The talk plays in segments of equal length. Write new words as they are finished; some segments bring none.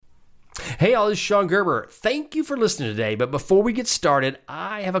Hey, all, this is Sean Gerber. Thank you for listening today, but before we get started,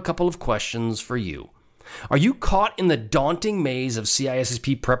 I have a couple of questions for you. Are you caught in the daunting maze of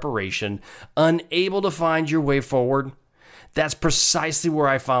CISSP preparation, unable to find your way forward? That's precisely where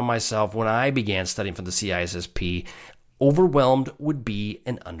I found myself when I began studying for the CISSP. Overwhelmed would be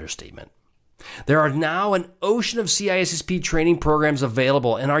an understatement. There are now an ocean of CISSP training programs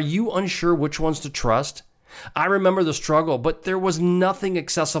available, and are you unsure which ones to trust? I remember the struggle, but there was nothing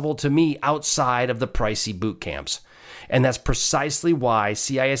accessible to me outside of the pricey boot camps. And that's precisely why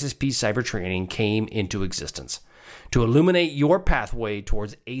CISSP Cyber Training came into existence, to illuminate your pathway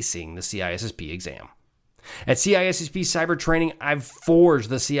towards acing the CISSP exam. At CISSP Cyber Training, I've forged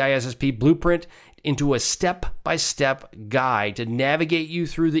the CISSP blueprint into a step-by-step guide to navigate you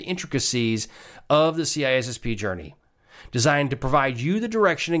through the intricacies of the CISSP journey, designed to provide you the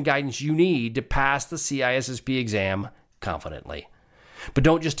direction and guidance you need to pass the CISSP exam confidently. But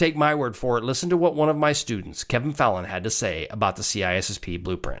don't just take my word for it. Listen to what one of my students, Kevin Fallon, had to say about the CISSP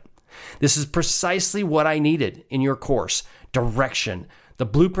blueprint. This is precisely what I needed in your course: direction. The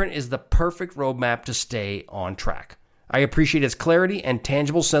blueprint is the perfect roadmap to stay on track. I appreciate its clarity and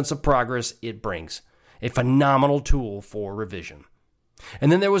tangible sense of progress it brings. A phenomenal tool for revision.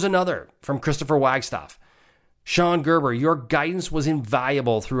 And then there was another from Christopher Wagstaff. Sean Gerber, your guidance was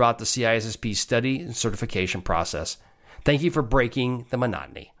invaluable throughout the CISSP study and certification process. Thank you for breaking the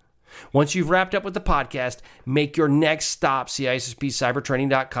monotony. Once you've wrapped up with the podcast, make your next stop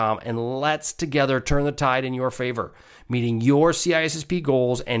CISSPcybertraining.com, and let's together turn the tide in your favor, meeting your CISSP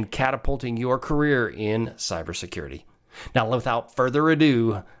goals and catapulting your career in cybersecurity. Now, without further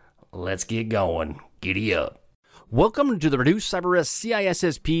ado, let's get going. Giddy up. Welcome to the Reduce Cyber Risk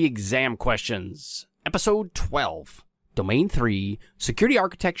CISSP Exam Questions. Episode 12, Domain 3, Security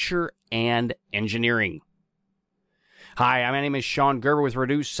Architecture and Engineering. Hi, my name is Sean Gerber with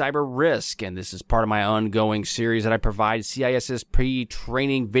Reduce Cyber Risk, and this is part of my ongoing series that I provide CISSP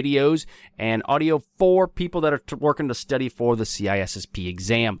training videos and audio for people that are working to study for the CISSP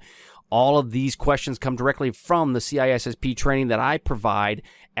exam. All of these questions come directly from the CISSP training that I provide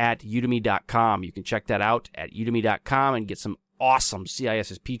at udemy.com. You can check that out at udemy.com and get some awesome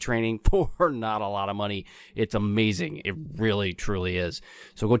CISSP training for not a lot of money. It's amazing. It really, truly is.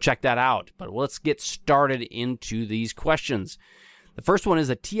 So go check that out. But let's get started into these questions. The first one is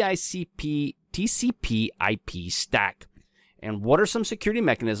the TCP IP stack. And what are some security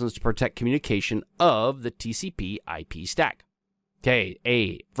mechanisms to protect communication of the TCP IP stack? Okay,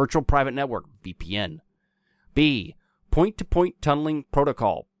 A, virtual private network, VPN. B, point-to-point tunneling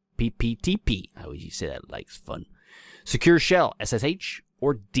protocol, PPTP. I always say that like it's fun. Secure shell, SSH,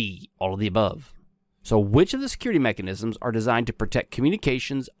 or D, all of the above. So which of the security mechanisms are designed to protect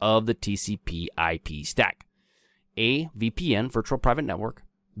communications of the TCP IP stack? A, VPN, virtual private network.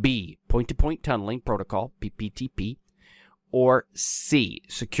 B, point-to-point tunneling protocol, PPTP. Or C,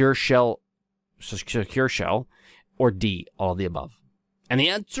 secure shell, or D, all of the above. And the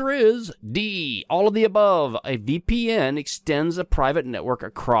answer is D, all of the above. A VPN extends a private network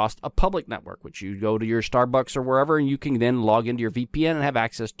across a public network, which you go to your Starbucks or wherever, and you can then log into your VPN and have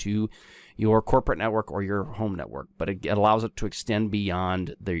access to your corporate network or your home network. But it allows it to extend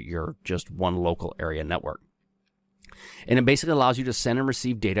beyond your just one local area network. And it basically allows you to send and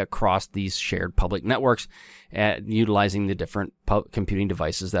receive data across these shared public networks, utilizing the different computing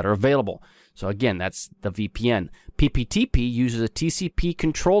devices that are available. So again, that's the VPN. PPTP uses a TCP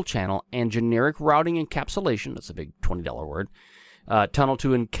control channel and generic routing encapsulation, that's a big $20 word, tunnel to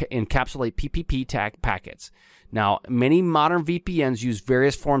encapsulate PPP packets. Now, many modern VPNs use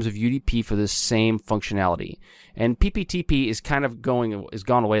various forms of UDP for this same functionality. And PPTP is gone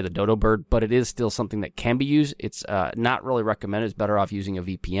away, the dodo bird, but it is still something that can be used. It's not really recommended. It's better off using a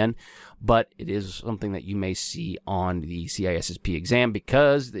VPN, but it is something that you may see on the CISSP exam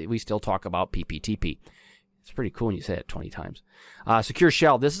because we still talk about PPTP. It's pretty cool when you say it 20 times. Secure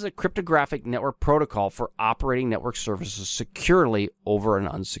shell. This is a cryptographic network protocol for operating network services securely over an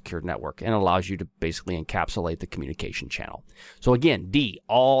unsecured network and allows you to basically encapsulate the communication channel. So again, D,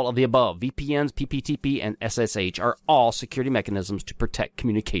 all of the above. VPNs, PPTP, and SSH are all security mechanisms to protect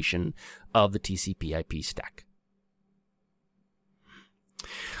communication of the TCP IP stack.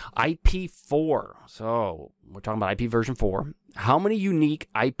 IP4. So we're talking about IP version 4. How many unique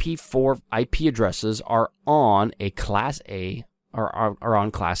IP4 IP addresses are on a Class A or are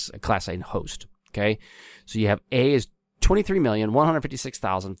on Class A host? Okay, so you have A is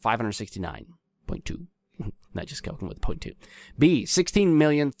 23,156,569.2. Not just calculating with 0.2. B,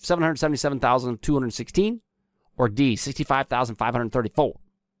 16,777,216. Or D, 65,534.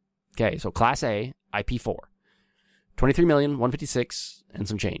 Okay, so Class A, IP4. 23,156 and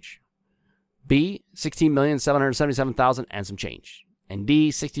some change. B, 16,777,000 and some change. And D,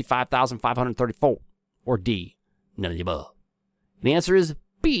 65,534. Or D, none of the above. And the answer is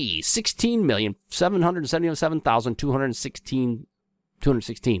B,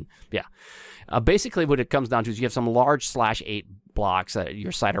 16,777,216. Yeah. Basically, what it comes down to is you have some large /8 blocks,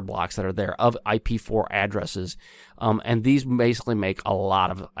 your CIDR blocks that are there of IP4 addresses, and these basically make a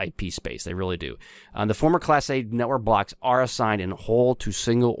lot of IP space. They really do. The former Class A network blocks are assigned in whole to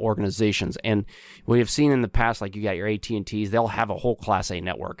single organizations, and we have seen in the past, like you got your AT&Ts, they'll have a whole Class A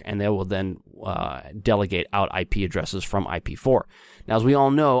network, and they will then delegate out IP addresses from IP4. Now, as we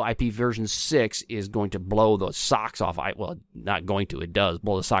all know, IP version 6 is going to blow the socks off. Well, not going to. It does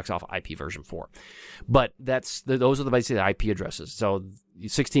blow the socks off IP version 4. But those are basically the IP addresses. So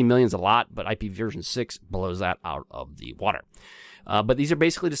 16 million is a lot, but IP version 6 blows that out of the water. But these are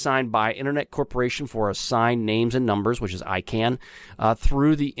basically assigned by Internet Corporation for Assigned Names and Numbers, which is ICANN,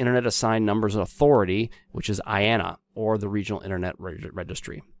 through the Internet Assigned Numbers Authority, which is IANA, or the Regional Internet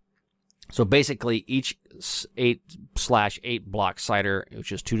Registry. So basically, each 8/8 block CIDR,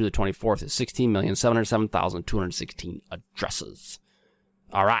 which is 2 to the 24th, is 16,707,216 addresses.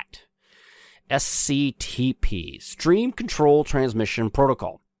 All right. SCTP, Stream Control Transmission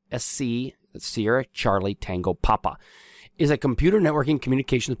Protocol. SC, Sierra Charlie Tango Papa, is a computer networking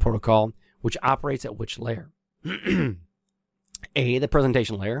communications protocol which operates at which layer? A, the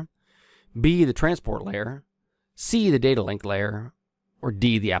presentation layer. B, the transport layer. C, the data link layer. Or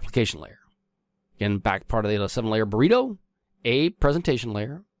D, the application layer. Again, back part of the 7-layer burrito. A, presentation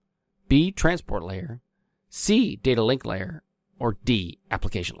layer. B, transport layer. C, data link layer. Or D,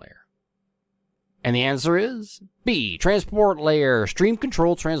 application layer. And the answer is B, transport layer. Stream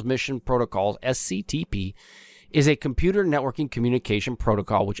Control Transmission Protocols, SCTP, is a computer networking communication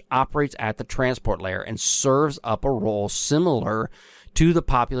protocol which operates at the transport layer and serves up a role similar to the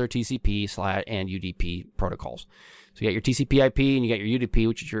popular TCP and UDP protocols. So you got your TCP IP and you got your UDP,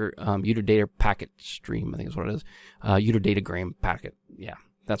 which is your Uterdata packet stream, I think is what it is. Uterdatagram packet. Yeah,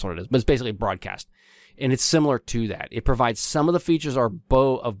 that's what it is. But it's basically a broadcast. And it's similar to that. It provides some of the features of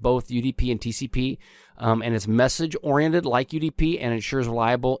both UDP and TCP, and it's message-oriented like UDP and ensures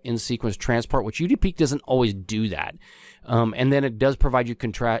reliable in-sequence transport, which UDP doesn't always do that. And then it does provide you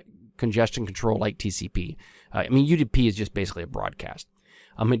congestion control like TCP. UDP is just basically a broadcast.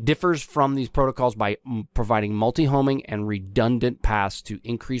 It differs from these protocols by providing multi-homing and redundant paths to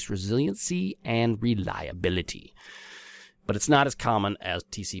increase resiliency and reliability. But it's not as common as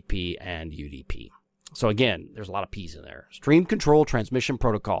TCP and UDP. So again, there's a lot of P's in there. Stream Control Transmission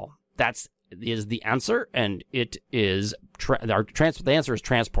Protocol. That is the answer, and it is the answer is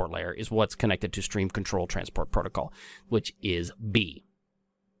transport layer is what's connected to Stream Control Transport Protocol, which is B.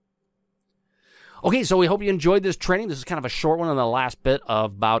 Okay, so we hope you enjoyed this training. This is kind of a short one on the last bit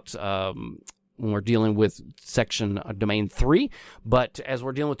about when we're dealing with section domain 3. But as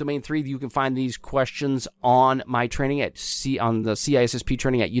we're dealing with domain 3, you can find these questions on my training on the CISSP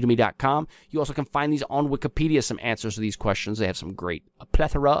training at udemy.com. You also can find these on Wikipedia, some answers to these questions. They have some great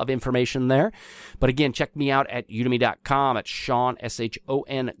plethora of information there. But again, check me out at udemy.com at Sean,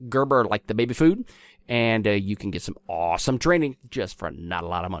 S-H-O-N, Gerber, like the baby food. And you can get some awesome training just for not a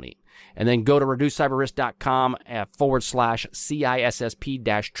lot of money. And then go to reducecyberrisk.com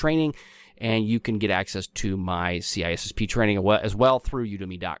 /CISSP-training. And you can get access to my CISSP training as well through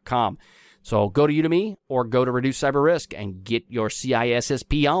udemy.com. So go to Udemy or go to Reduce Cyber Risk and get your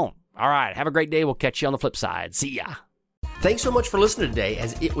CISSP on. All right, have a great day. We'll catch you on the flip side. See ya. Thanks so much for listening today,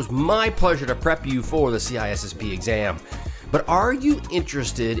 as it was my pleasure to prep you for the CISSP exam. But are you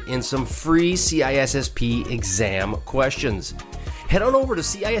interested in some free CISSP exam questions? Head on over to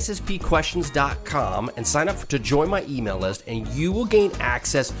CISSPquestions.com and sign up to join my email list, and you will gain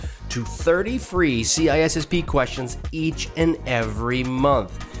access to 30 free CISSP questions each and every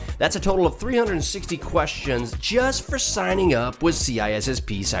month. That's a total of 360 questions just for signing up with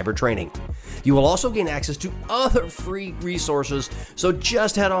CISSP Cyber Training. You will also gain access to other free resources, so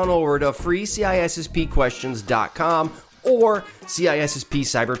just head on over to freeCISSPquestions.com or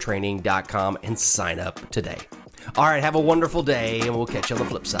CISSPcybertraining.com and sign up today. All right, have a wonderful day, and we'll catch you on the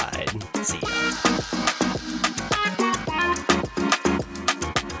flip side. See ya.